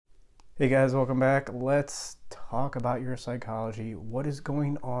Hey guys, welcome back. Let's talk about your psychology. What is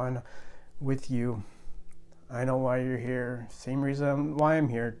going on with you? I know why you're here. Same reason why I'm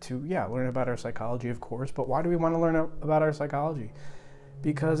here to, learn about our psychology, of course. But why do we want to learn about our psychology?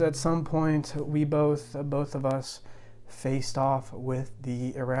 Because at some point, both of us, faced off with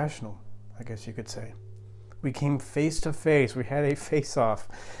the irrational, I guess you could say. We came face to face. We had a face off.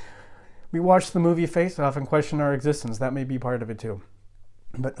 We watched the movie Face Off and questioned our existence. That may be part of it too.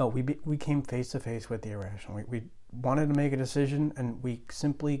 But no, we came face to face with the irrational. We wanted to make a decision and we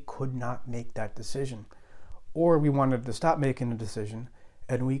simply could not make that decision. Or we wanted to stop making a decision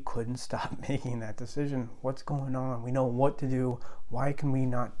and we couldn't stop making that decision. What's going on? We know what to do. Why can we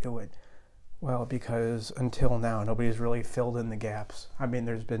not do it? Well, because until now, nobody's really filled in the gaps. I mean,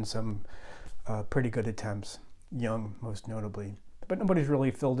 there's been some pretty good attempts, Jung most notably, but nobody's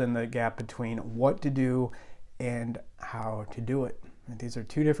really filled in the gap between what to do and how to do it. And these are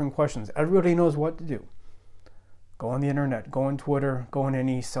two different questions. Everybody knows what to do. Go on the internet, go on Twitter, go on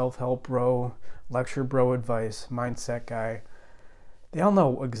any self-help bro, lecture bro advice, mindset guy. They all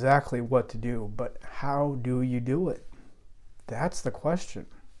know exactly what to do, but how do you do it? That's the question.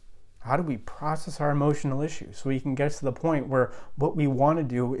 How do we process our emotional issues so we can get to the point where what we want to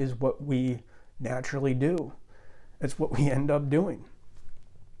do is what we naturally do? It's what we end up doing.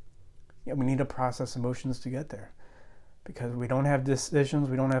 We need to process emotions to get there. Because we don't have decisions,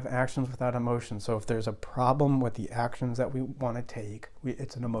 we don't have actions without emotions. So if there's a problem with the actions that we want to take,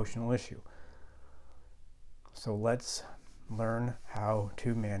 it's an emotional issue. So let's learn how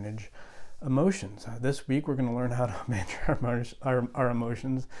to manage emotions. This week we're going to learn how to manage our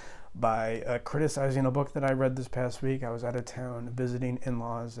emotions by criticizing a book that I read this past week. I was out of town visiting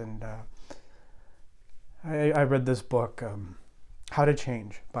in-laws and I read this book, How to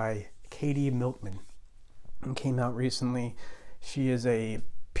Change by Katie Milkman. And came out recently. She is a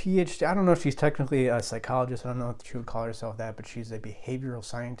PhD. I don't know if she's technically a psychologist. I don't know if she would call herself that, but she's a behavioral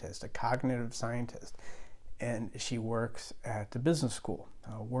scientist, a cognitive scientist. And she works at the business school,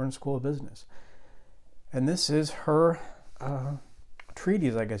 Wharton School of Business. And this is her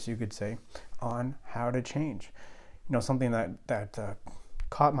treatise, I guess you could say, on how to change. Something that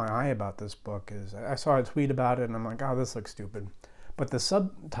caught my eye about this book is I saw a tweet about it and I'm like, oh, this looks stupid. But the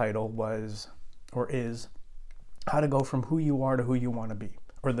subtitle was, or is, how to go from who you are to who you want to be,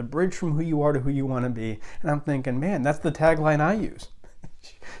 or the bridge from who you are to who you want to be. And I'm thinking, man, that's the tagline I use.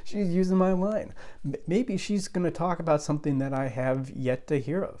 She's using my line. Maybe she's going to talk about something that I have yet to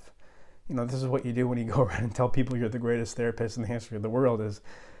hear of. This is what you do when you go around and tell people you're the greatest therapist in the history of the world.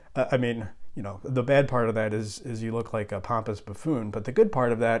 The bad part of that is you look like a pompous buffoon. But the good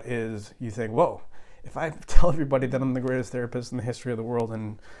part of that is you think, whoa, if I tell everybody that I'm the greatest therapist in the history of the world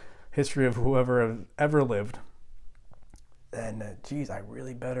and history of whoever ever lived, then, geez, I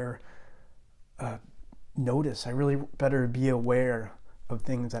really better notice. I really better be aware of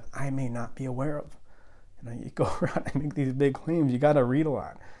things that I may not be aware of. You go around and make these big claims. You got to read a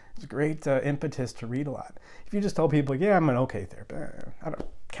lot. It's great impetus to read a lot. If you just tell people, yeah, I'm an okay therapist,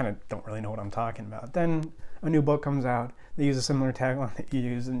 I don't really know what I'm talking about. Then a new book comes out. They use a similar tagline that you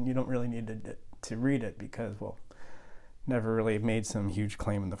use, and you don't really need to read it because, well, never really made some huge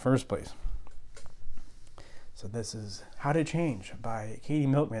claim in the first place. So this is How to Change by Katie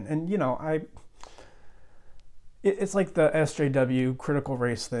Milkman. And, it's like the SJW critical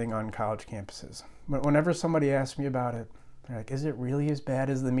race thing on college campuses. Whenever somebody asks me about it, they're like, is it really as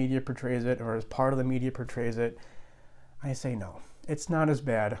bad as the media portrays it or as part of the media portrays it? I say no. It's not as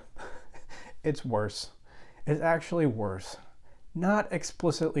bad. It's worse. It's actually worse. Not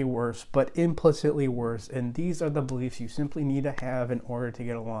explicitly worse, but implicitly worse. And these are the beliefs you simply need to have in order to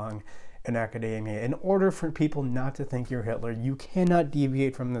get along in academia. In order for people not to think you're Hitler, you cannot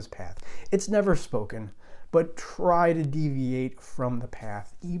deviate from this path. It's never spoken, but try to deviate from the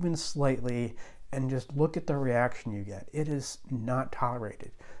path, even slightly, and just look at the reaction you get. It is not tolerated.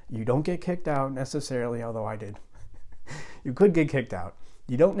 You don't get kicked out necessarily, although I did. You could get kicked out.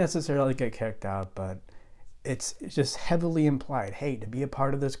 You don't necessarily get kicked out, but it's just heavily implied, hey, to be a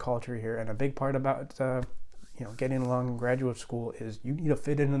part of this culture here, and a big part about getting along in graduate school is you need to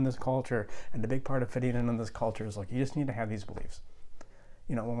fit in this culture, and the big part of fitting in this culture is like you just need to have these beliefs.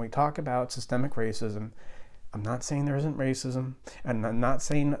 When we talk about systemic racism, I'm not saying there isn't racism, and I'm not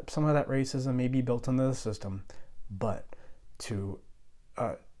saying some of that racism may be built into the system, but to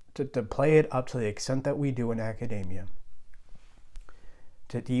play it up to the extent that we do in academia,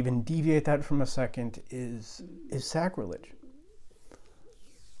 to even deviate that from a second is sacrilege.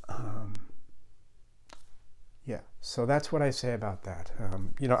 So that's what I say about that.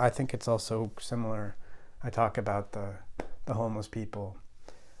 I think it's also similar. I talk about the homeless people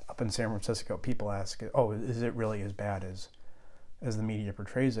up up in San Francisco, people ask, oh, is it really as bad as the media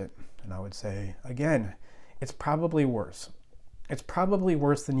portrays it? And I would say, again, it's probably worse. It's probably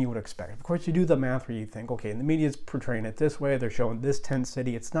worse than you would expect. Of course, you do the math where you think, okay, the media's portraying it this way, they're showing this tent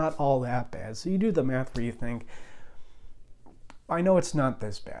city, it's not all that bad. So you do the math where you think, I know it's not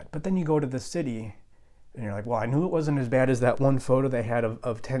this bad. But then you go to the city and you're like, well, I knew it wasn't as bad as that one photo they had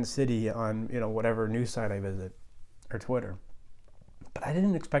of tent city on, whatever news site I visit or Twitter. But I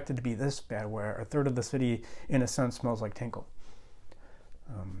didn't expect it to be this bad, where a third of the city, in a sense, smells like tinkle.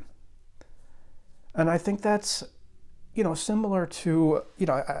 And I think that's, similar to,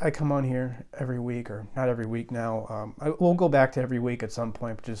 I come on here every week, or not every week now. We'll go back to every week at some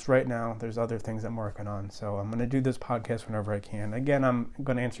point, but just right now, there's other things I'm working on. So I'm going to do this podcast whenever I can. Again, I'm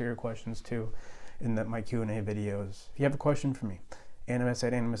going to answer your questions too in my Q&A videos. If you have a question for me,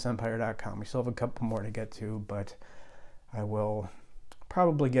 animus@animusempire.com. We still have a couple more to get to, but I will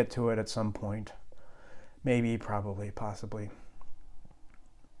probably get to it at some point. Maybe, probably, possibly.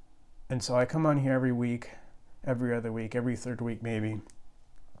 And so I come on here every week, every other week, every third week maybe, and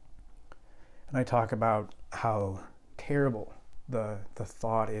I talk about how terrible the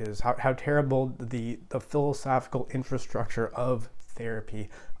thought is, how terrible the philosophical infrastructure of therapy,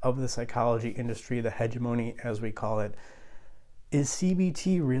 of the psychology industry, the hegemony as we call it. Is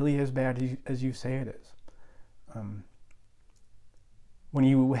CBT really as bad as you say it is? When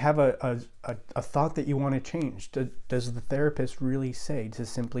you have a thought that you want to change, does the therapist really say to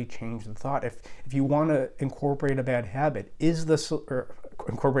simply change the thought? If you want to incorporate a bad habit,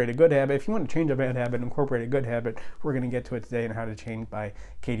 incorporate a good habit, if you want to change a bad habit, incorporate a good habit, we're going to get to it today in How to Change by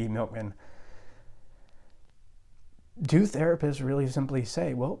Katie Milkman. Do therapists really simply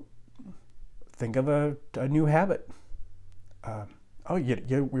say, well, think of a new habit?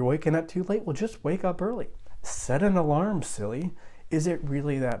 You're waking up too late? Well, just wake up early. Set an alarm, silly. Is it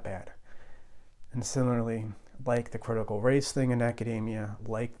really that bad? And similarly, like the critical race thing in academia,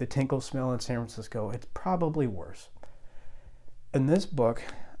 like the tinkle smell in San Francisco, it's probably worse. In this book,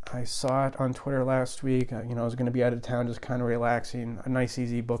 I saw it on Twitter last week. I was going to be out of town, just kind of relaxing. A nice,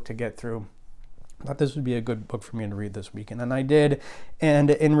 easy book to get through. I thought this would be a good book for me to read this weekend, and I did.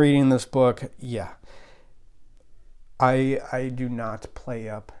 And in reading this book, I do not play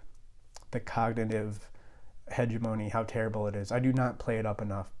up the cognitive hegemony, how terrible it is. I do not play it up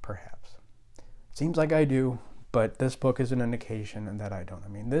enough, perhaps. Seems like I do, but this book is an indication that I don't. I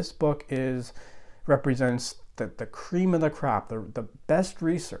mean, this book represents the cream of the crop, the best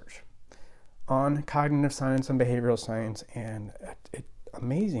research on cognitive science and behavioral science, and it's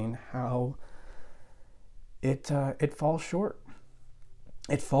amazing how it falls short.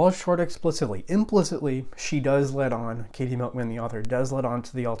 It falls short explicitly. Implicitly, she does let on, Katie Milkman, the author, does let on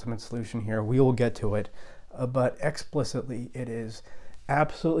to the ultimate solution here. We will get to it. But explicitly, it is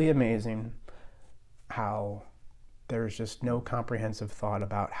absolutely amazing how there's just no comprehensive thought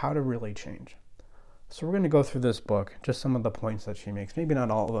about how to really change. So we're going to go through this book, just some of the points that she makes. Maybe not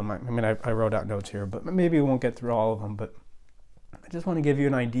all of them. I wrote out notes here, but maybe we won't get through all of them. But I just want to give you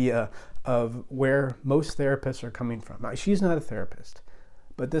an idea of where most therapists are coming from. Now, she's not a therapist,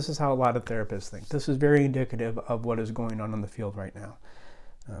 but this is how a lot of therapists think. This is very indicative of what is going on in the field right now.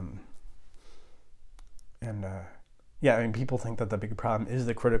 People think that the big problem is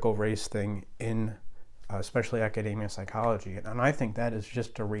the critical race thing in especially academia psychology. And I think that is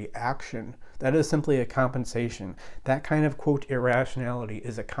just a reaction. That is simply a compensation. That kind of, quote, irrationality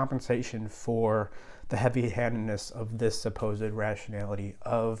is a compensation for the heavy-handedness of this supposed rationality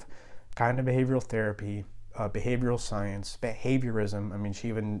of cognitive behavioral therapy, behavioral science, behaviorism. I mean, she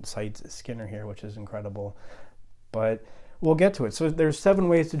even cites Skinner here, which is incredible. But we'll get to it. So there's 7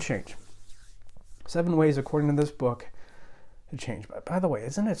 ways to change. 7 ways, according to this book, to change. But by the way,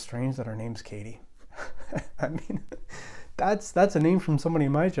 isn't it strange that her name's Katie? I mean, that's a name from somebody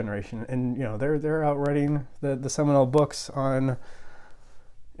in my generation, and they're out writing the seminal books on.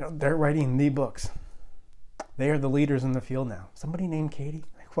 They're writing the books. They are the leaders in the field now. Somebody named Katie?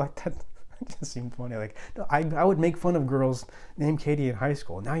 Like what? That just seemed funny. Like, no, I would make fun of girls named Katie in high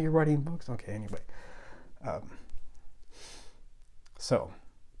school. Now you're writing books. Okay, anyway. So.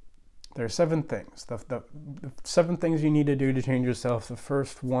 There are 7 things. The 7 things you need to do to change yourself. The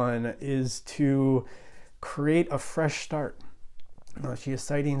first one is to create a fresh start. She is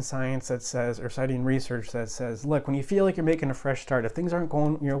citing science that says, or citing research that says, look, when you feel like you're making a fresh start, if things aren't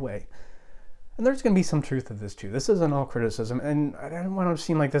going your way, and there's going to be some truth to this too. This isn't all criticism, and I don't want to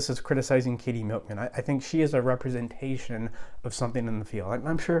seem like this is criticizing Katie Milkman. I think she is a representation of something in the field.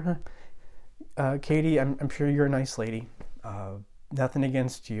 I'm sure, Katie, I'm sure you're a nice lady. Nothing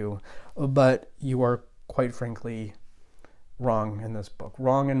against you, but you are, quite frankly, wrong in this book,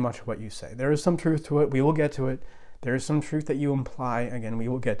 wrong in much of what you say. There is some truth to it. We will get to it. There is some truth that you imply. Again, we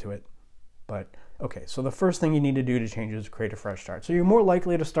will get to it. But okay, so the first thing you need to do to change is create a fresh start. So you're more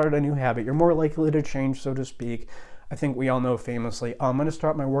likely to start a new habit. You're more likely to change, so to speak. I think we all know famously, I'm going to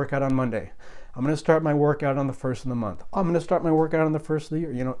start my workout on Monday. I'm going to start my workout on the first of the month. I'm going to start my workout on the first of the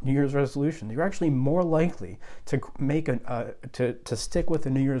year. New Year's resolution. You're actually more likely to make to stick with a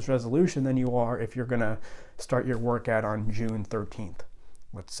New Year's resolution than you are if you're going to start your workout on June 13th,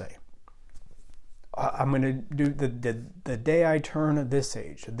 let's say. I'm going to do the day I turn this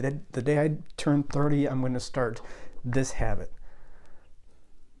age, the day I turn 30, I'm going to start this habit.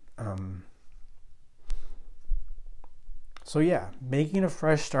 So yeah, making a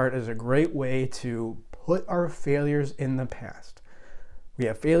fresh start is a great way to put our failures in the past. We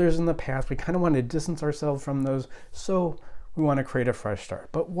have failures in the past. We kind of want to distance ourselves from those, so we want to create a fresh start.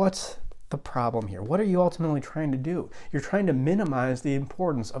 But what's the problem here? What are you ultimately trying to do? You're trying to minimize the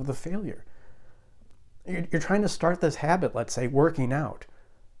importance of the failure. You're trying to start this habit, let's say, working out,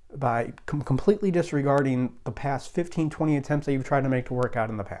 by completely disregarding the past 15, 20 attempts that you've tried to make to work out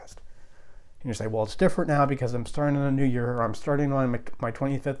in the past. And you say, well, it's different now because I'm starting on a new year, or I'm starting on my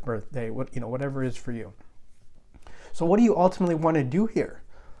 25th birthday, whatever it is for you. So what do you ultimately want to do here?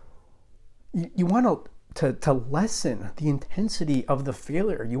 You want to lessen the intensity of the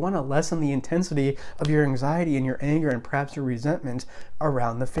failure. You want to lessen the intensity of your anxiety and your anger and perhaps your resentment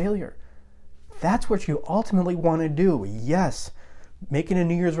around the failure. That's what you ultimately want to do. Yes, making a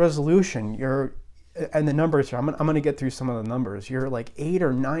New Year's resolution, and the numbers here, I'm going to get through some of the numbers. You're like 8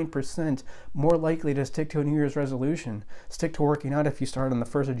 or 9% more likely to stick to a New Year's resolution, stick to working out if you start on the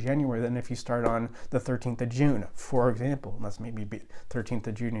 1st of January than if you start on the 13th of June, for example, unless maybe 13th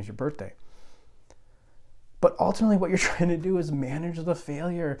of June is your birthday. But ultimately what you're trying to do is manage the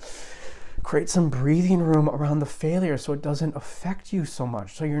failure. Create some breathing room around the failure so it doesn't affect you so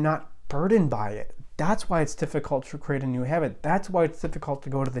much, so you're not burdened by it. That's why it's difficult to create a new habit. That's why it's difficult to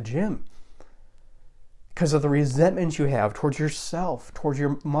go to the gym. Because of the resentment you have towards yourself, towards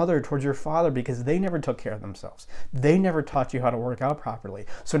your mother, towards your father, because they never took care of themselves. They never taught you how to work out properly.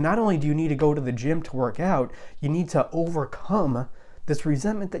 So not only do you need to go to the gym to work out, you need to overcome this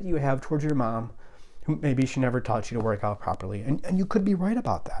resentment that you have towards your mom, who maybe she never taught you to work out properly. And you could be right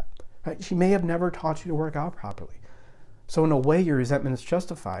about that. Right? She may have never taught you to work out properly. So in a way, your resentment is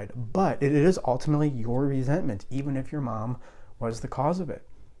justified, but it is ultimately your resentment, even if your mom was the cause of it.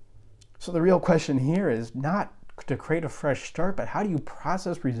 So the real question here is not to create a fresh start, but how do you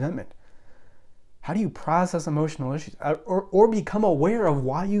process resentment? How do you process emotional issues? Or become aware of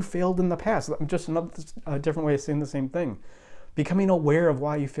why you failed in the past? Just a different way of saying the same thing. Becoming aware of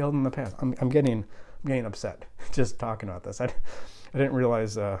why you failed in the past. I'm getting upset just talking about this. I didn't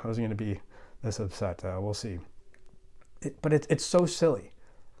realize I was going to be this upset. We'll see. But it's so silly.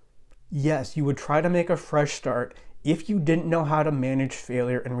 Yes, you would try to make a fresh start if you didn't know how to manage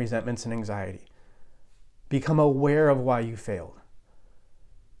failure and resentments and anxiety. Become aware of why you failed.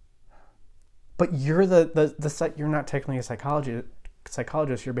 But you're you're not technically a psychologist,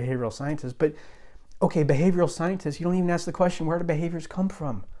 you're a behavioral scientist. But okay, behavioral scientists, you don't even ask the question, where do behaviors come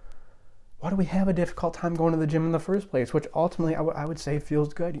from? Why do we have a difficult time going to the gym in the first place? Which ultimately I would say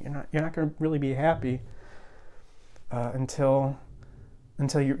feels good. You're not going to really be happy until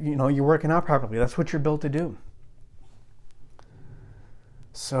you're working out properly. That's what you're built to do.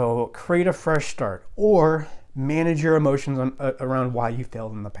 So create a fresh start, or manage your emotions around why you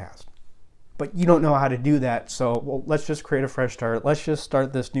failed in the past. But you don't know how to do that, so let's just create a fresh start. Let's just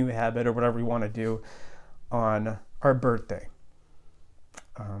start this new habit or whatever we want to do on our birthday.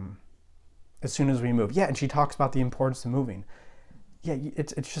 As soon as we move. Yeah, and she talks about the importance of moving. Yeah,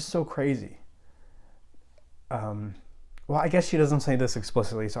 it's just so crazy. Well, I guess she doesn't say this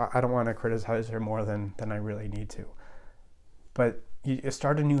explicitly, so I don't want to criticize her more than I really need to. But you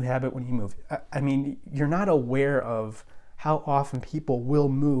start a new habit when you move. I mean, you're not aware of how often people will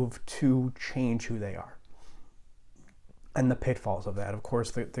move to change who they are. And the pitfalls of that. Of course,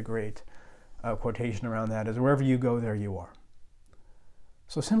 the great quotation around that is, wherever you go, there you are.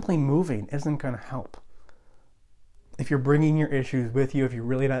 So simply moving isn't going to help. If you're bringing your issues with you, if you're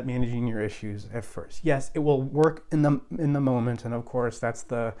really not managing your issues at first. Yes, it will work in the moment, and of course, that's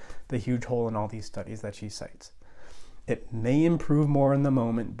the huge hole in all these studies that she cites. It may improve more in the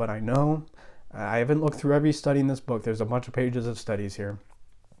moment, but I know, I haven't looked through every study in this book. There's a bunch of pages of studies here,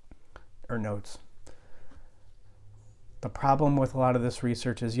 or notes. The problem with a lot of this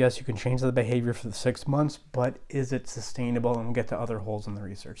research is, yes, you can change the behavior for the 6 months, but is it sustainable? And we'll get to other holes in the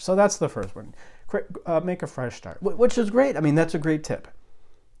research. So that's the first one. Make a fresh start, which is great. I mean, that's a great tip.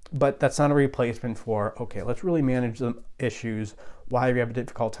 But that's not a replacement for, okay, let's really manage the issues, why we have a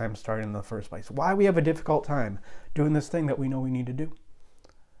difficult time starting in the first place, why we have a difficult time doing this thing that we know we need to do.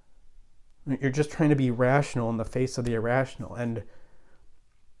 You're just trying to be rational in the face of the irrational. And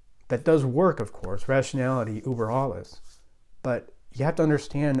that does work, of course. Rationality, uber alles. But you have to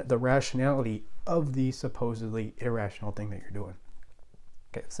understand the rationality of the supposedly irrational thing that you're doing.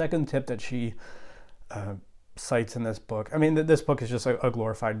 Okay, second tip that she cites in this book. I mean, this book is just a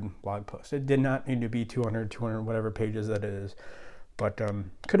glorified blog post. It did not need to be 200, whatever pages that it is. But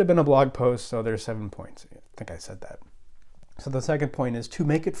could have been a blog post, so there's 7 points. I think I said that. So the second point is to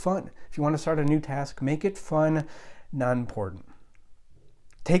make it fun. If you want to start a new task, make it fun, not important.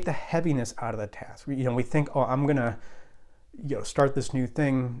 Take the heaviness out of the task. We think, oh, I'm going to start this new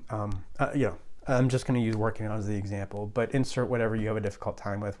thing. I'm just going to use working out as the example, but insert whatever you have a difficult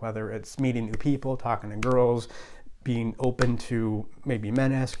time with, whether it's meeting new people, talking to girls, being open to maybe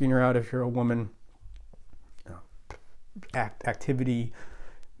men asking her out if you're a woman, activity.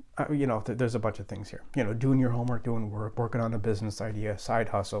 There's a bunch of things here. Doing your homework, doing work, working on a business idea, side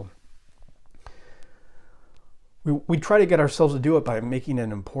hustle. We try to get ourselves to do it by making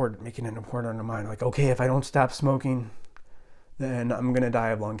it important in our mind. Like, okay, if I don't stop smoking, then I'm going to die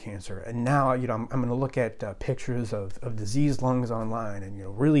of lung cancer. And now, I'm going to look at pictures of diseased lungs online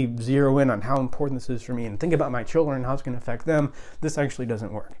and, really zero in on how important this is for me and think about my children and how it's going to affect them. This actually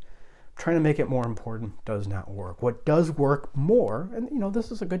doesn't work. Trying to make it more important does not work. What does work more, and, this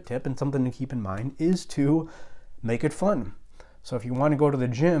is a good tip and something to keep in mind, is to make it fun. So if you want to go to the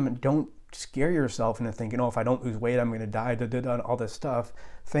gym, don't scare yourself into thinking, if I don't lose weight, I'm going to die, all this stuff.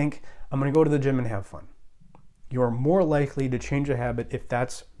 Think, I'm going to go to the gym and have fun. You're more likely to change a habit if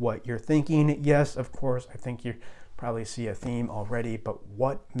that's what you're thinking. Yes, of course, I think you probably see a theme already, but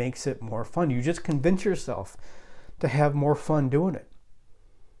what makes it more fun? You just convince yourself to have more fun doing it.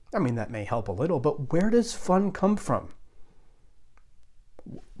 I mean, that may help a little, but where does fun come from?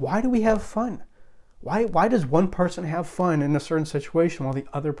 Why do we have fun? Why does one person have fun in a certain situation while the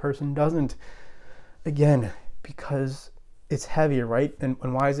other person doesn't? Again, because it's heavy, right? And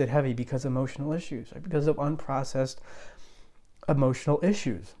why is it heavy? Because emotional issues, right? Because of unprocessed emotional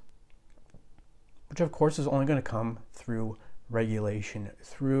issues, which of course is only going to come through regulation,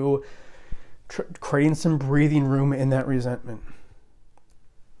 through creating some breathing room in that resentment.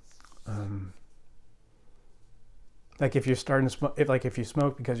 Like if you're starting to smoke, if you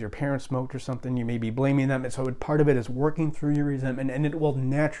smoke because your parents smoked or something, you may be blaming them. And so part of it is working through your resentment, and it will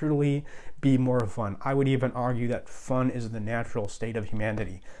naturally be more fun. I would even argue that fun is the natural state of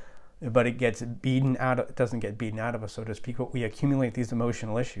humanity, but it doesn't get beaten out of us, so to speak, but we accumulate these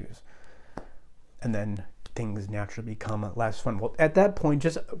emotional issues. And then things naturally become less fun. Well, at that point,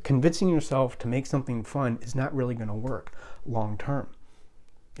 just convincing yourself to make something fun is not really going to work long term.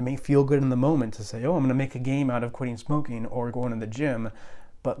 It may feel good in the moment to say, I'm going to make a game out of quitting smoking or going to the gym,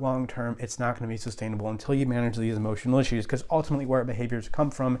 but long term, it's not going to be sustainable until you manage these emotional issues, because ultimately where our behaviors come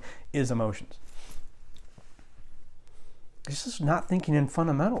from is emotions. It's just not thinking in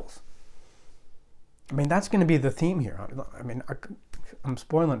fundamentals. I mean, that's going to be the theme here. I mean, I'm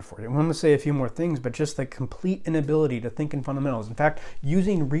spoiling it for you. I'm going to say a few more things, but just the complete inability to think in fundamentals. In fact,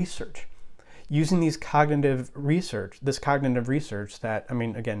 using this cognitive research that,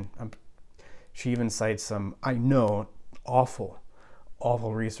 she even cites some, I know, awful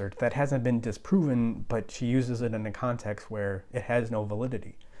research that hasn't been disproven, but she uses it in a context where it has no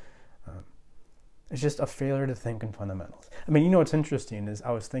validity. It's just a failure to think in fundamentals. I mean, what's interesting is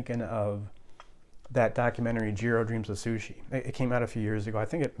I was thinking of that documentary, Jiro Dreams of Sushi. It came out a few years ago. I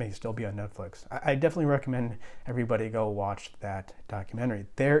think it may still be on Netflix. I definitely recommend everybody go watch that documentary.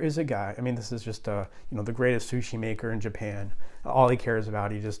 There is a guy, this is just the greatest sushi maker in Japan. All he cares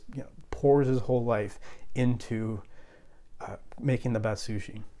about, he just pours his whole life into making the best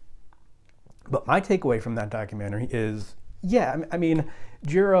sushi. But my takeaway from that documentary is,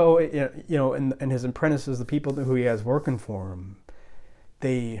 Jiro, and his apprentices, the people who he has working for him,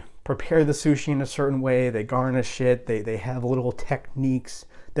 they prepare the sushi in a certain way, they garnish it, they have little techniques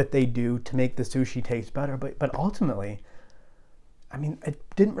that they do to make the sushi taste better. But ultimately, it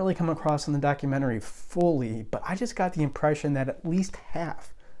didn't really come across in the documentary fully, but I just got the impression that at least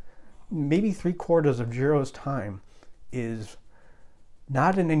half, maybe 3/4 of Jiro's time is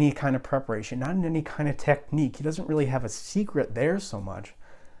not in any kind of preparation, not in any kind of technique. He doesn't really have a secret there so much,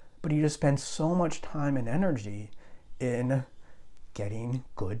 but he just spends so much time and energy in getting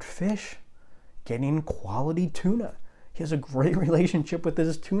good fish, getting quality tuna. He has a great relationship with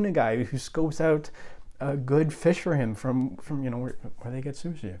this tuna guy who scopes out good fish for him from where they get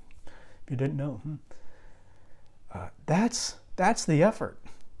sushi. If you didn't know, that's the effort.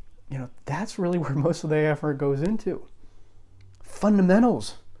 That's really where most of the effort goes into.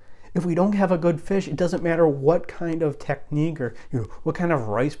 Fundamentals. If we don't have a good fish, it doesn't matter what kind of technique or what kind of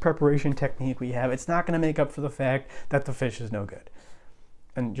rice preparation technique we have. It's not going to make up for the fact that the fish is no good.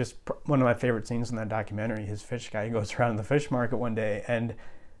 And just one of my favorite scenes in that documentary, his fish guy goes around the fish market one day and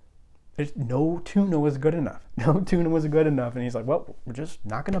no tuna was good enough. No tuna was good enough. And he's like, well, we're just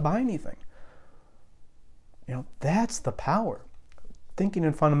not going to buy anything. That's the power. Thinking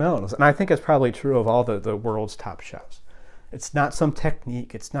in fundamentals. And I think it's probably true of all the world's top chefs. It's not some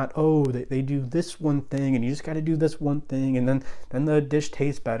technique. It's not, they do this one thing and you just got to do this one thing and then the dish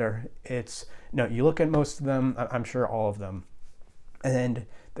tastes better. It's, no, you look at most of them, I'm sure all of them, and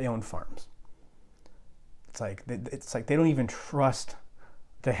they own farms. It's like they don't even trust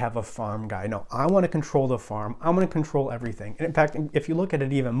to have a farm guy. No, I want to control the farm. I want to control everything. And in fact, if you look at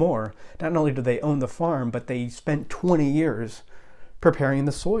it even more, not only do they own the farm, but they spent 20 years preparing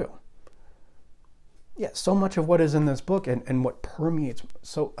the soil. Yeah, so much of what is in this book and what permeates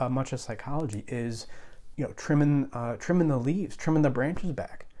so much of psychology is, trimming the leaves, trimming the branches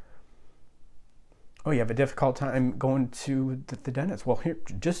back. Oh, you have a difficult time going to the dentist. Well, here,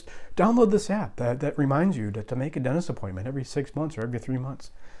 just download this app that reminds you to make a dentist appointment every 6 months or every 3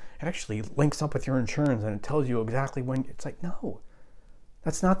 months. It actually links up with your insurance and it tells you exactly when. It's like, no,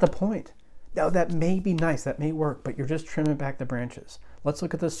 that's not the point. Now, that may be nice, that may work, but you're just trimming back the branches. Let's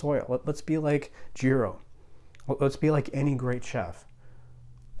look at the soil. Let's be like Jiro. Let's be like any great chef.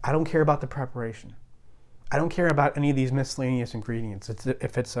 I don't care about the preparation. I don't care about any of these miscellaneous ingredients.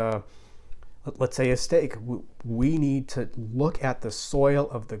 If it's let's say a steak, we need to look at the soil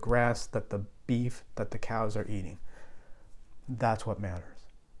of the grass that the beef, that the cows are eating. That's what matters.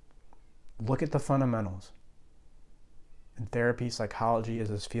 Look at the fundamentals. In therapy, psychology is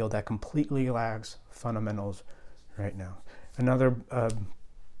this field that completely lacks fundamentals right now. Another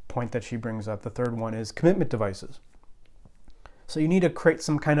point that she brings up, the third one, is commitment devices. So you need to create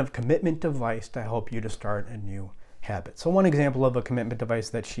some kind of commitment device to help you to start a new habit. So one example of a commitment device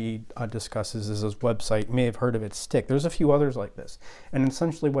that she discusses is this website. You may have heard of it, Stick. There's a few others like this. And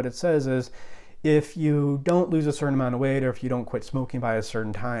essentially what it says is, if you don't lose a certain amount of weight or if you don't quit smoking by a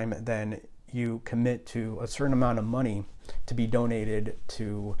certain time, then you commit to a certain amount of money to be donated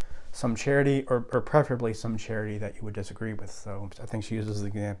to some charity or preferably some charity that you would disagree with. So I think she uses the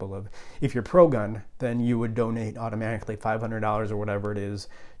example of, if you're pro-gun, then you would donate automatically $500 or whatever it is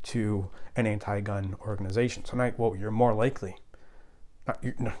to an anti-gun organization. So now, you're more likely.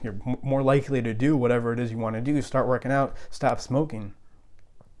 You're more likely to do whatever it is you want to do, start working out, stop smoking,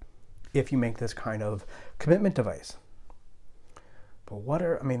 if you make this kind of commitment device. But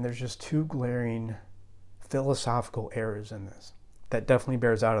there's just two glaring philosophical errors in this that definitely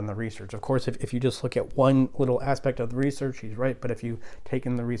bears out in the research. Of course, if you just look at one little aspect of the research, she's right. But if you take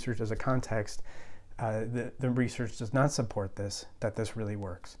in the research as a context, the research does not support that this really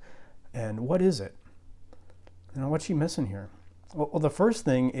works. And what is it? What's she missing here? Well, the first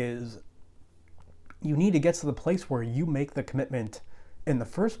thing is you need to get to the place where you make the commitment in the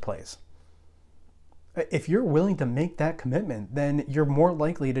first place. If you're willing to make that commitment, then you're more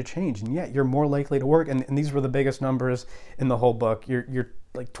likely to change, and you're more likely to work. And these were the biggest numbers in the whole book. You're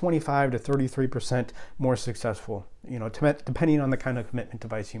like 25 to 33% more successful. Depending on the kind of commitment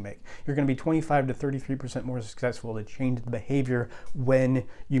device you make, you're going to be 25 to 33% more successful to change the behavior when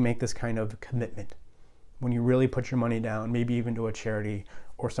you make this kind of commitment. When you really put your money down, maybe even to a charity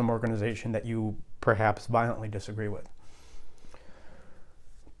or some organization that you perhaps violently disagree with.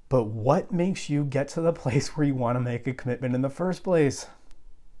 But what makes you get to the place where you want to make a commitment in the first place?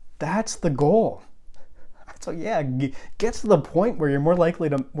 That's the goal. So get to the point where you're more likely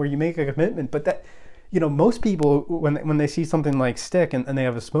where you make a commitment. But that, most people, when they see something like Stick and they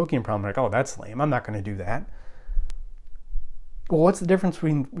have a smoking problem, they're like, oh, that's lame. I'm not going to do that. Well, what's the difference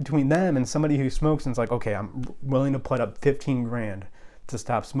between them and somebody who smokes and is like, okay, I'm willing to put up $15,000 to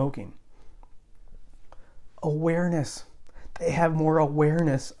stop smoking? Awareness. They have more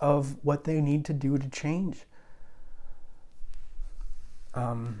awareness of what they need to do to change.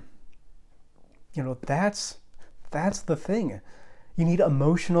 That's the thing. You need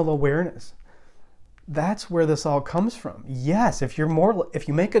emotional awareness. That's where this all comes from. Yes, if you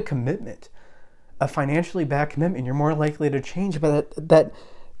make a commitment, a financially backed commitment, you're more likely to change. But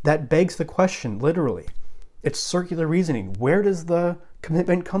that begs the question, literally. It's circular reasoning. Where does the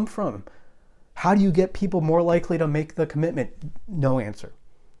commitment come from? How do you get people more likely to make the commitment? No answer.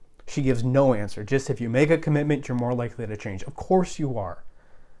 She gives no answer. Just if you make a commitment, you're more likely to change. Of course you are.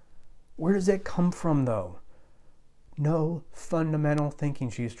 Where does it come from, though? No fundamental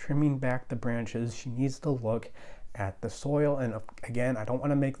thinking. She's trimming back the branches. She needs to look at the soil. And again, I don't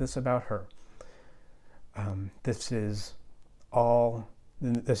want to make this about her. This is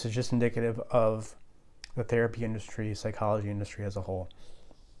just indicative of the therapy industry, psychology industry as a whole.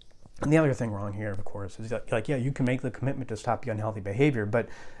 And the other thing wrong here, of course, is that, like, yeah, you can make the commitment to stop the unhealthy behavior, but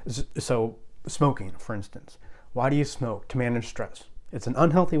so smoking, for instance. Why do you smoke? To manage stress. It's an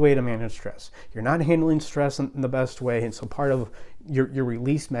unhealthy way to manage stress. You're not handling stress in the best way, and so part of your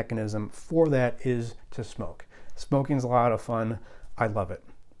release mechanism for that is to smoke. Smoking's a lot of fun. I love it.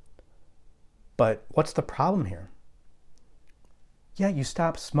 But what's the problem here? Yeah, you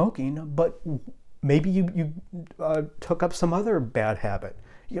stop smoking, but maybe you took up some other bad habit.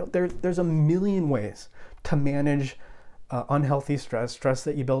 There's a million ways to manage unhealthy stress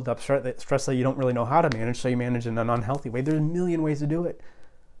that you build up, stress that you don't really know how to manage, so you manage in an unhealthy way. There's a million ways to do it.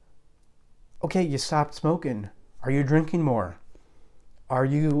 Okay, you stopped smoking. Are you drinking more? Are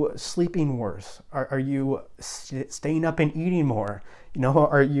you sleeping worse? Are you staying up and eating more?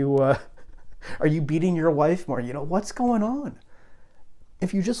 Are you beating your wife more? What's going on?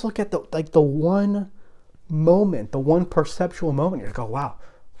 If you just look at the one moment, the one perceptual moment, you go, wow,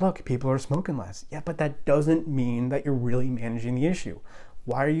 look, people are smoking less. Yeah, but that doesn't mean that you're really managing the issue.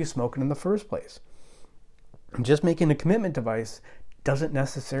 Why are you smoking in the first place? And just making a commitment device doesn't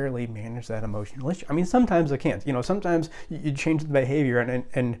necessarily manage that emotional issue. I mean, sometimes it can't. Sometimes you change the behavior,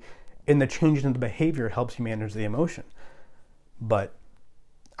 and in the changing of the behavior, it helps you manage the emotion. But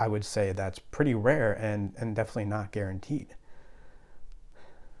I would say that's pretty rare and definitely not guaranteed.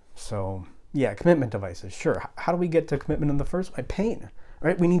 So, yeah, commitment devices, sure. How do we get to commitment in the first place? Pain,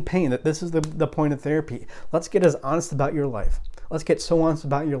 right? We need pain. This is the point of therapy. Let's get as honest about your life. Let's get so honest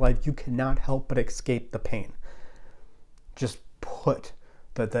about your life, you cannot help but escape the pain. Just put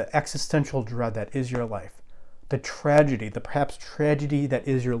the existential dread that is your life, the tragedy, the perhaps tragedy that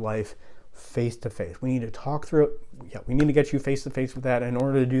is your life, face to face. We need to talk through it. Yeah, we need to get you face to face with that. In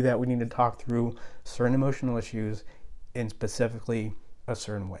order to do that, we need to talk through certain emotional issues in specifically a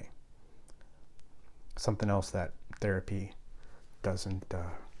certain way. Something else that therapy doesn't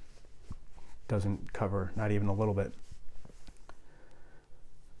cover, not even a little bit.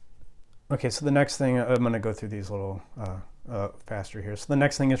 Okay, so the next thing, I'm going to go through these a little faster here. So the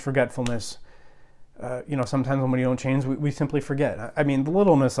next thing is forgetfulness. Sometimes when we don't change, we simply forget. I mean, the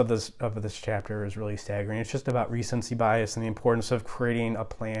littleness of this chapter is really staggering. It's just about recency bias and the importance of creating a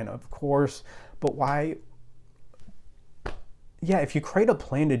plan, of course. But why? Yeah, if you create a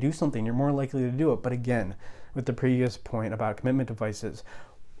plan to do something, you're more likely to do it. But again, with the previous point about commitment devices,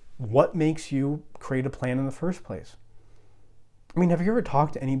 what makes you create a plan in the first place? I mean, have you ever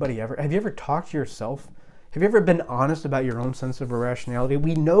talked to anybody ever? Have you ever talked to yourself? Have you ever been honest about your own sense of irrationality?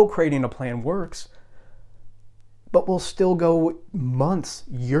 We know creating a plan works, but we'll still go months,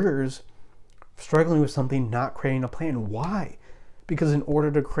 years, struggling with something, not creating a plan. Why? Because in order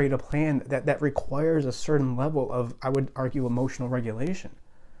to create a plan, that requires a certain level of, I would argue, emotional regulation.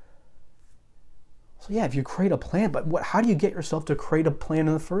 So yeah, if you create a plan, but how do you get yourself to create a plan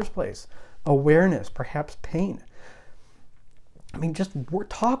in the first place? Awareness, perhaps pain. I mean, just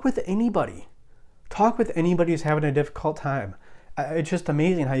talk with anybody. Talk with anybody who's having a difficult time. It's just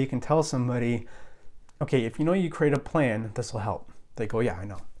amazing how you can tell somebody, okay, if you create a plan, this will help. They go, yeah, I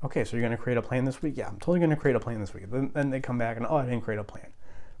know. Okay, so you're going to create a plan this week? Yeah, I'm totally going to create a plan this week. Then they come back and, I didn't create a plan.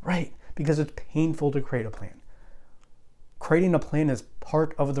 Right, because it's painful to create a plan. Creating a plan is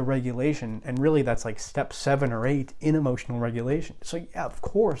part of the regulation, and really that's like step 7 or 8 in emotional regulation. So yeah, of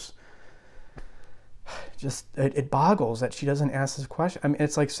course, just it boggles that she doesn't ask this question. I mean,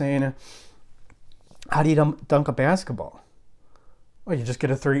 it's like saying, how do you dunk a basketball? Well, you just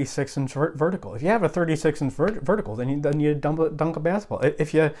get a 36-inch vertical. If you have a 36-inch vertical, then you dunk a basketball.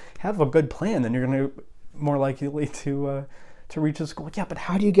 If you have a good plan, then you're going to more likely to reach the goal. Yeah, but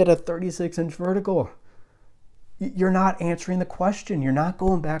how do you get a 36-inch vertical? You're not answering the question. You're not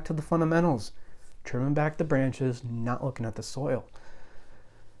going back to the fundamentals. Trimming back the branches, not looking at the soil.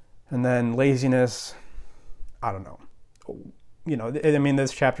 And then laziness, I don't know. I mean,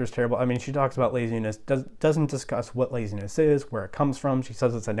 this chapter is terrible. I mean, she talks about laziness, doesn't discuss what laziness is, where it comes from. She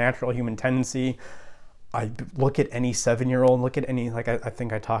says it's a natural human tendency. I look at any 7-year-old, look at any, like I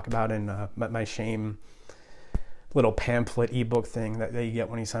think I talk about in my shame little pamphlet ebook thing that you get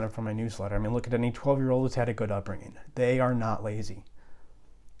when you sign up for my newsletter. I mean, look at any 12-year-old who's had a good upbringing. They are not lazy.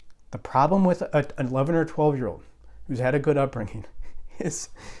 The problem with an 11 or 12-year-old who's had a good upbringing is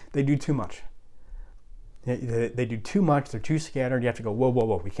they do too much. They do too much. They're too scattered. You have to go,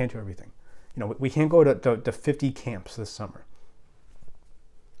 whoa. We can't do everything. We can't go to 50 camps this summer.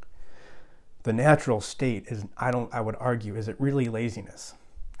 The natural state is, I would argue, is it really laziness?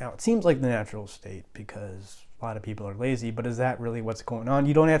 Now, it seems like the natural state because a lot of people are lazy, but is that really what's going on?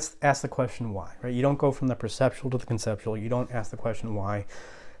 You don't ask the question why, right? You don't go from the perceptual to the conceptual. You don't ask the question why.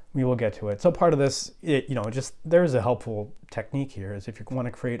 We will get to it. So part of this, there's a helpful technique here is if you want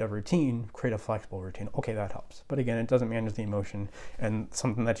to create a routine, create a flexible routine. Okay, that helps. But again, it doesn't manage the emotion, and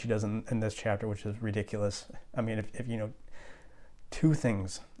something that she does in this chapter, which is ridiculous. I mean, if two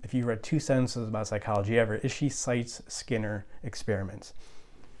things, if you read 2 sentences about psychology ever, is she cites Skinner experiments.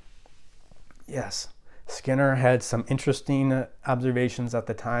 Yes, Skinner had some interesting observations at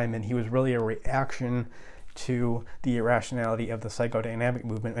the time, and he was really a reaction to the irrationality of the psychodynamic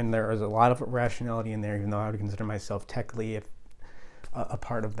movement, and there is a lot of rationality in there, even though I would consider myself technically a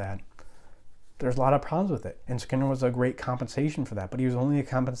part of that. There's a lot of problems with it, and Skinner was a great compensation for that, but he was only a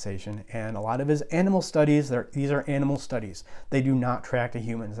compensation, and a lot of his animal studies, these are animal studies. They do not track to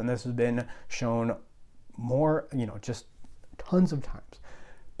humans, and this has been shown more, just tons of times.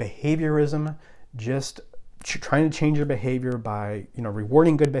 Behaviorism, just trying to change your behavior by,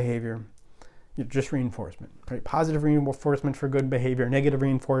 rewarding good behavior, just reinforcement, right? Positive reinforcement for good behavior, negative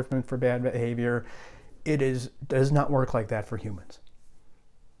reinforcement for bad behavior. Does not work like that for humans.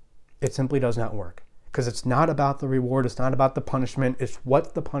 It simply does not work, because it's not about the reward. It's not about the punishment. It's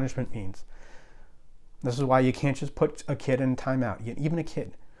what the punishment means. This is why you can't just put a kid in timeout. Even a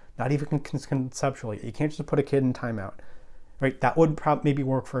kid, not even conceptually, you can't just put a kid in timeout, right? That would maybe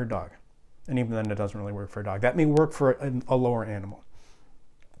work for a dog, and even then, it doesn't really work for a dog. That may work for a lower animal.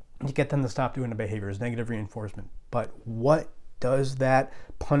 You get them to stop doing the behaviors, negative reinforcement. But what does that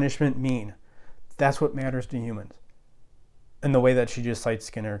punishment mean? That's what matters to humans. And the way that she just cites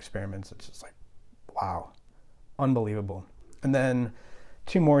Skinner experiments, it's just like, wow, unbelievable. And then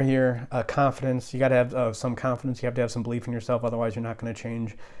 2 more here. Confidence. You got to have some confidence. You have to have some belief in yourself. Otherwise, you're not going to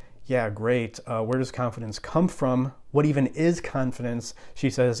change. Yeah, great. Where does confidence come from? What even is confidence? She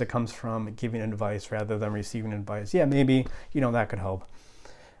says it comes from giving advice rather than receiving advice. Yeah, maybe, that could help.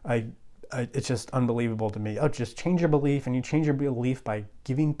 It's just unbelievable to me. Oh, just change your belief, and you change your belief by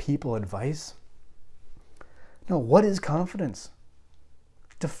giving people advice? No, what is confidence?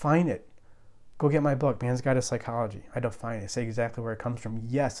 Define it. Go get my book, Man's Guide to Psychology. I define it. Say exactly where it comes from.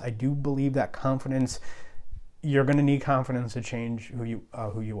 Yes, I do believe that confidence, you're going to need confidence to change who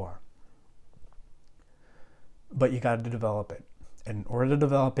you are. But you got to develop it. In order to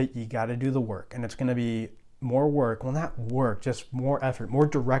develop it, you got to do the work, and it's going to be more work, well, not work, just more effort, more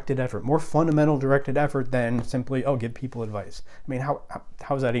directed effort, more fundamental directed effort than simply, give people advice. I mean, how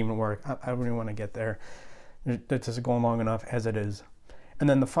does that even work? I don't even want to get there. It's just going long enough as it is. And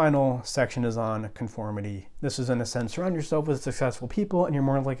then the final section is on conformity. This is, in a sense, surround yourself with successful people and you're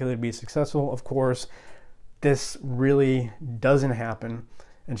more likely to be successful. Of course, this really doesn't happen.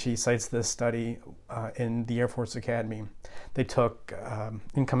 And she cites this study in the Air Force Academy. They took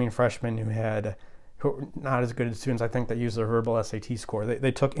incoming freshmen who were not as good as students. I think they used their verbal SAT score.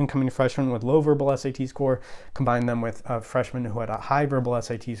 They took incoming freshmen with low verbal SAT score, combined them with freshmen who had a high verbal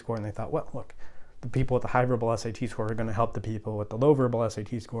SAT score, and they thought, well, look, the people with the high verbal SAT score are going to help the people with the low verbal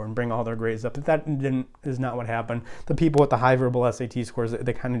SAT score and bring all their grades up. But that is not what happened. The people with the high verbal SAT scores,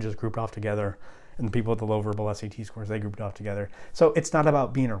 they kind of just grouped off together, and the people with the low verbal SAT scores, they grouped off together. So it's not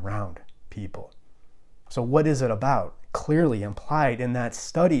about being around people. So what is it about? Clearly implied in that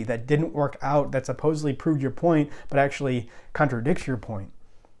study that didn't work out, that supposedly proved your point, but actually contradicts your point.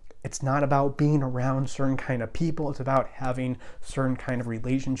 It's not about being around certain kind of people. It's about having certain kind of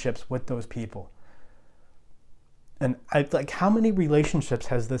relationships with those people. And how many relationships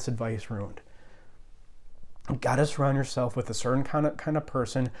has this advice ruined? You got to surround yourself with a certain kind of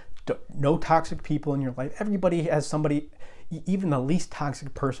person. No toxic people in your life. Everybody has somebody. Even the least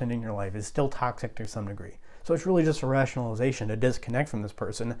toxic person in your life is still toxic to some degree. So it's really just a rationalization to disconnect from this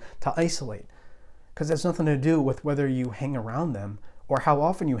person, to isolate. Because it has nothing to do with whether you hang around them or how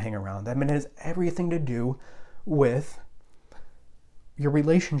often you hang around them. It has everything to do with your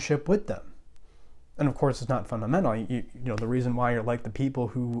relationship with them. And of course, it's not fundamental. You know, the reason why you're like the people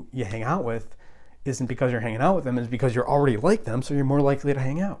who you hang out with isn't because you're hanging out with them, it's because you're already like them, so you're more likely to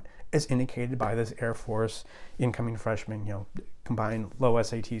hang out, as indicated by this Air Force incoming freshman, combine low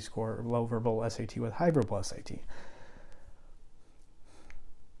SAT score, low verbal SAT with high verbal SAT.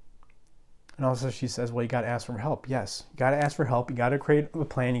 And also she says, well, you got to ask for help. Yes, you got to ask for help. You got to create a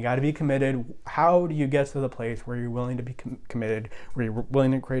plan. You got to be committed. How do you get to the place where you're willing to be committed, where you're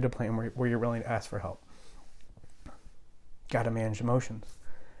willing to create a plan, where you're willing to ask for help? Got to manage emotions.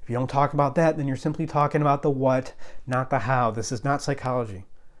 If you don't talk about that, then you're simply talking about the what, not the how. This is not psychology.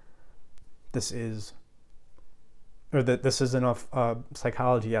 This is enough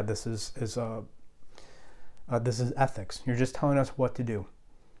psychology. Yeah, this is ethics. You're just telling us what to do.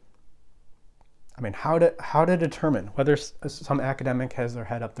 I mean, how to determine whether some academic has their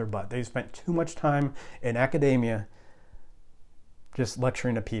head up their butt. They spent too much time in academia just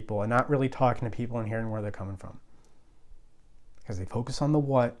lecturing to people and not really talking to people and hearing where they're coming from. Because they focus on the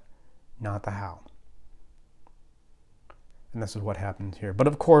what, not the how. And this is what happens here. But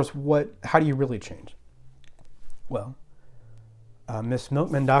of course, how do you really change? Well, Miss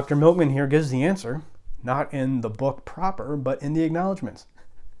Milkman, Dr. Milkman here gives the answer, not in the book proper, but in the acknowledgments.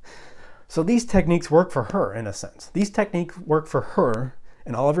 So these techniques work for her, in a sense. These techniques work for her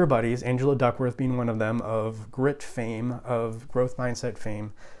and all of her buddies, Angela Duckworth being one of them, of grit fame, of growth mindset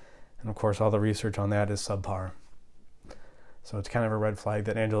fame. And of course, all the research on that is subpar. So it's kind of a red flag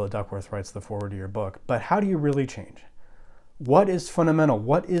that Angela Duckworth writes the foreword to your book. But how do you really change? What is fundamental?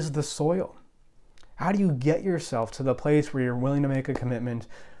 What is the soil? How do you get yourself to the place where you're willing to make a commitment,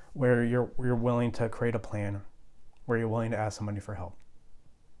 where you're willing to create a plan, where you're willing to ask somebody for help?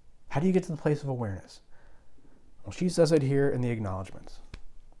 How do you get to the place of awareness? Well, she says it here in the acknowledgments.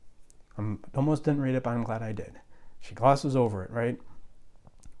 I almost didn't read it, but I'm glad I did. She glosses over it, right?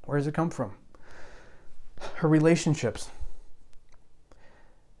 Where does it come from? Her relationships.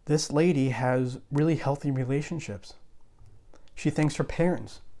 This lady has really healthy relationships. She thanks her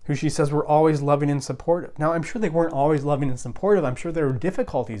parents, who she says were always loving and supportive. Now, I'm sure they weren't always loving and supportive. I'm sure there were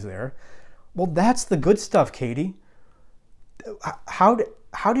difficulties there. Well, that's the good stuff, Katie. How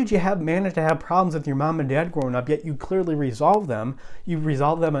did you manage to have problems with your mom and dad growing up, yet you clearly resolved them? You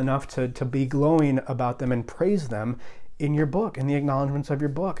resolved them enough to be glowing about them and praise them in your book, in the acknowledgments of your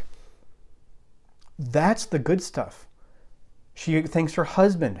book. That's the good stuff. She thanks her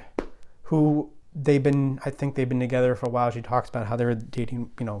husband, who I think they've been together for a while. She talks about how they were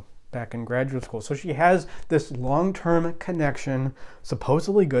dating, back in graduate school. So she has this long-term connection,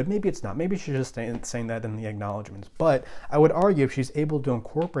 supposedly good. Maybe it's not. Maybe she's just saying that in the acknowledgments. But I would argue if she's able to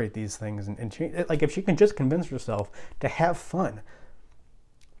incorporate these things and change, like if she can just convince herself to have fun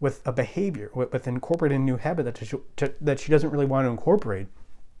with a behavior, with incorporating a new habit that she doesn't really want to incorporate,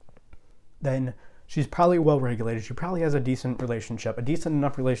 then she's probably well-regulated. She probably has a decent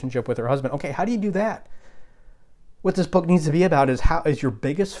enough relationship with her husband. Okay, how do you do that? What this book needs to be about is your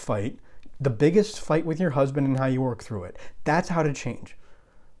biggest fight, the biggest fight with your husband, and how you work through it. That's how to change.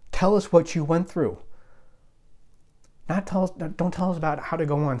 Tell us what you went through. Don't tell us about how to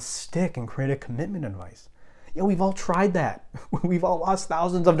go on stick and create a commitment advice. We've all tried that. We've all lost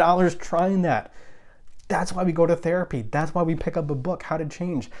thousands of dollars trying that. That's why we go to therapy. That's why we pick up a book, How to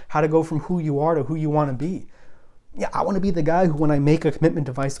Change, how to go from who you are to who you want to be. I want to be the guy who, when I make a commitment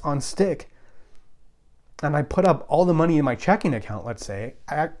device on stick, and I put up all the money in my checking account, let's say,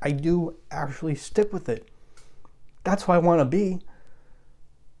 I do actually stick with it. That's who I want to be.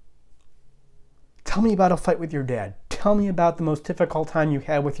 Tell me about a fight with your dad. Tell me about the most difficult time you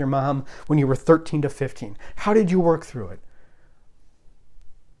had with your mom when you were 13 to 15. How did you work through it?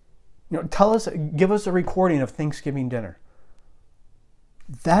 Give us a recording of Thanksgiving dinner.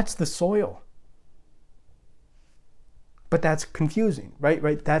 That's the soil. But that's confusing,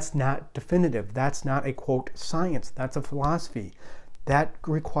 right? That's not definitive. That's not a, quote, science. That's a philosophy. That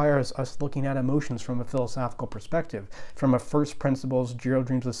requires us looking at emotions from a philosophical perspective, from a first principles, Jiro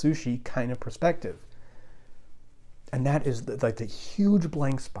Dreams of Sushi kind of perspective. And that is the huge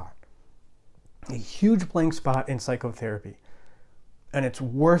blank spot. A huge blank spot in psychotherapy. And it's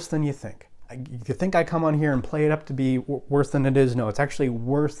worse than you think. You think I come on here and play it up to be worse than it is? No, it's actually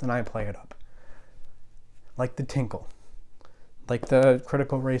worse than I play it up. Like the tinkle. Like the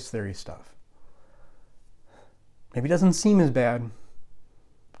critical race theory stuff. Maybe it doesn't seem as bad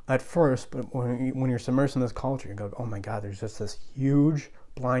at first, but when you're submersed in this culture, you go, oh my God, there's just this huge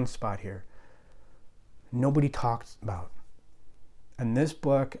blind spot here. Nobody talks about. And this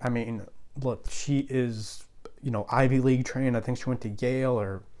book, look, she is, Ivy League trained. I think she went to Yale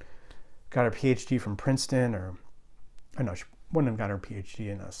or got her PhD from Princeton, she wouldn't have got her PhD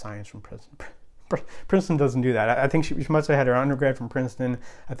in science from Princeton. Princeton doesn't do that. I think she must have had her undergrad from Princeton.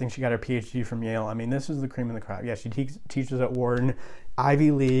 I think she got her PhD from Yale. This is the cream of the crop. Yeah, she teaches at Wharton,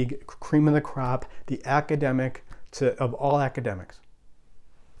 Ivy League, cream of the crop, the academic of all academics.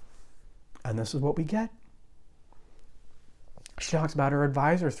 And this is what we get. She talks about her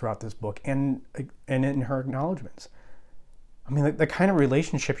advisor throughout this book and in her acknowledgments. The kind of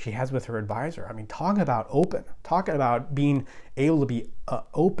relationship she has with her advisor. Talking about open. Talking about being able to be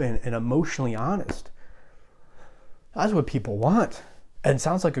open and emotionally honest. That's what people want. And it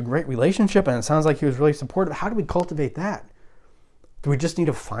sounds like a great relationship, and it sounds like he was really supportive. How do we cultivate that? Do we just need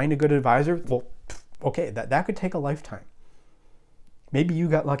to find a good advisor? Well, okay, that could take a lifetime. Maybe you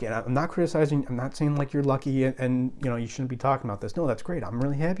got lucky. And I'm not criticizing, I'm not saying like you're lucky and you shouldn't be talking about this. No, that's great. I'm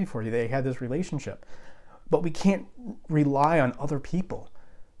really happy for you. They had this relationship. But we can't rely on other people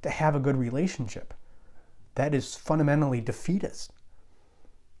to have a good relationship. That is fundamentally defeatist.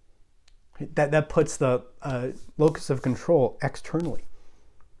 That puts the locus of control externally.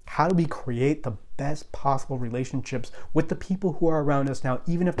 How do we create the best possible relationships with the people who are around us now,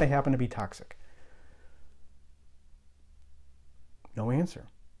 even if they happen to be toxic? No answer.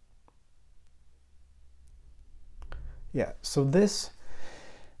 Yeah, so this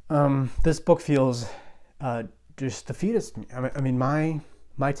book feels just defeatist to me. I mean, my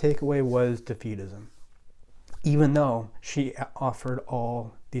takeaway was defeatism, even though she offered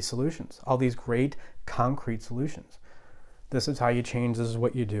all these solutions, all these great concrete solutions. This is how you change. This is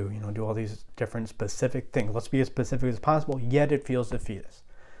what you do. Do all these different specific things. Let's be as specific as possible. Yet it feels defeatist.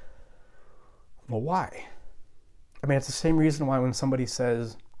 Well, why? I mean, it's the same reason why when somebody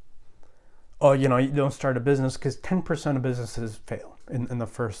says, oh, you don't start a business, because 10% of businesses fail in the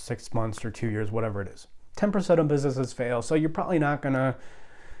first 6 months or 2 years, whatever it is. 10% of businesses fail, so you're probably not going to,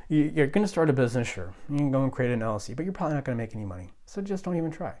 you're going to start a business, sure. You can go and create an LLC, but you're probably not going to make any money. So just don't even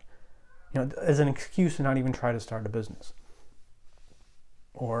try. As an excuse to not even try to start a business.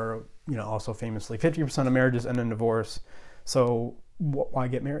 Or, also famously, 50% of marriages end in divorce, so why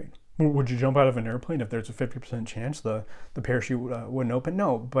get married? Would you jump out of an airplane if there's a 50% chance the parachute wouldn't open?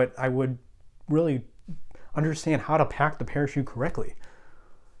 No, but I would really understand how to pack the parachute correctly.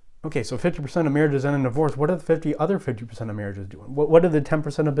 Okay, so 50% of marriages end in divorce. What are the other 50% of marriages doing? What do the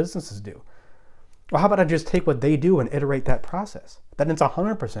 10% of businesses do? Well, how about I just take what they do and iterate that process? Then it's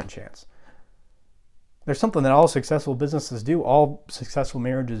 100% chance. There's something that all successful businesses do, all successful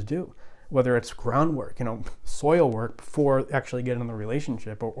marriages do. Whether it's groundwork, soil work before actually getting in the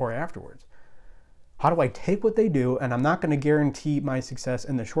relationship or afterwards. How do I take what they do, and I'm not going to guarantee my success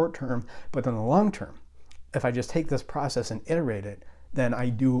in the short term, but in the long term, if I just take this process and iterate it, then I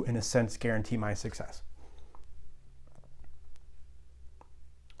do, in a sense, guarantee my success.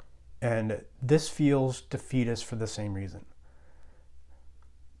 And this feels defeatist for the same reason.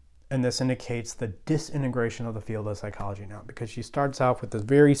 And this indicates the disintegration of the field of psychology now, because she starts off with this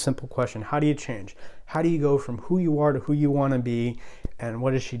very simple question: how do you change? How do you go from who you are to who you want to be? And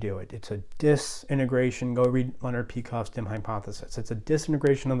what does she do? It's a disintegration. Go read Leonard Peikoff's dim hypothesis. It's a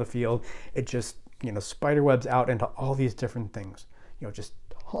disintegration of the field. It just, spiderwebs out into all these different things. Just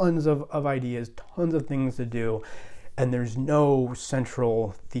tons of ideas, tons of things to do. And there's no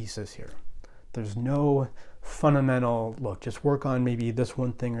central thesis here. There's no fundamental, look, just work on maybe this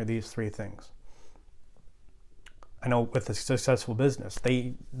one thing or these three things. I know with a successful business,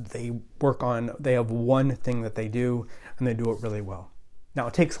 they have one thing that they do, and they do it really well. Now,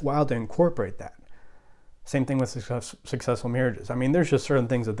 it takes a while to incorporate that. Same thing with successful marriages. I mean, there's just certain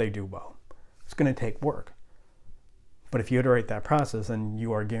things that they do well. It's going to take work. But if you iterate that process, then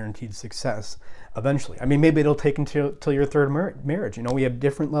you are guaranteed success eventually. I mean, maybe it'll take until your third marriage. We have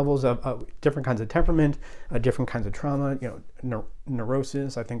different levels of different kinds of temperament, different kinds of trauma,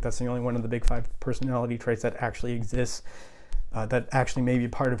 neurosis. I think that's the only one of the big 5 personality traits that actually exists, that actually may be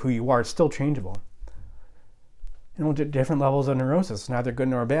part of who you are. It's still changeable. Different levels of neurosis, neither good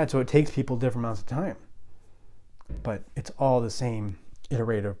nor bad, so it takes people different amounts of time. But it's all the same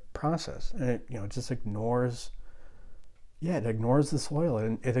iterative process. And it just ignores... Yeah, it ignores the soil,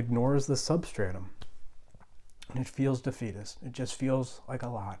 and it ignores the substratum. And it feels defeatist. It just feels like a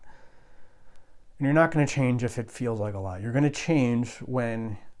lot. And you're not going to change if it feels like a lot. You're going to change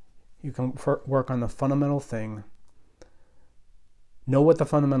when you can work on the fundamental thing, know what the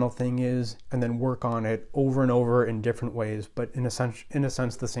fundamental thing is, and then work on it over and over in different ways, but in a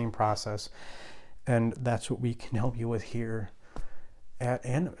sense, the same process. And that's what we can help you with here at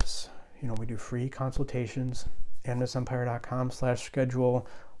Animus. We do free consultations. animusempire.com/schedule.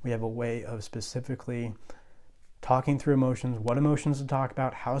 We have a way of specifically talking through emotions, what emotions to talk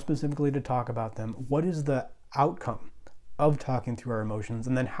about, how specifically to talk about them, what is the outcome of talking through our emotions,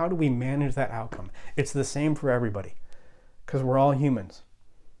 and then how do we manage that outcome. It's the same for everybody, because we're all humans.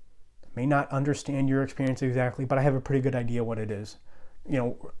 I may not understand your experience exactly, but I have a pretty good idea what it is.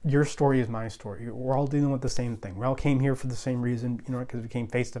 Your story is my story. We're all dealing with the same thing. We all came here for the same reason, because we came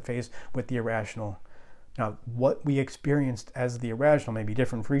face to face with the irrational. Now, what we experienced as the irrational may be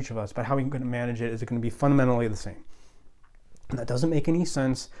different for each of us, but how we're going to manage it is going to be fundamentally the same. And that doesn't make any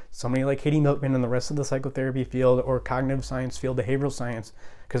sense. Somebody like Katie Milkman and the rest of the psychotherapy field or cognitive science field, behavioral science,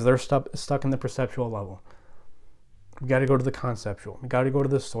 because they're stuck in the perceptual level. We got to go to the conceptual. We got to go to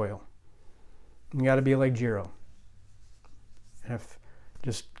the soil. We got to be like Jiro. And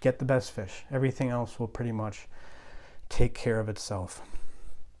just get the best fish. Everything else will pretty much take care of itself.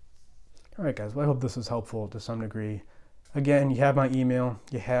 All right, guys, well, I hope this is helpful to some degree. Again, you have my email,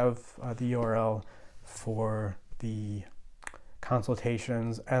 you have the URL for the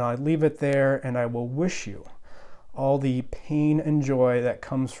consultations, and I leave it there, and I will wish you all the pain and joy that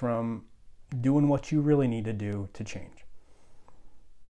comes from doing what you really need to do to change.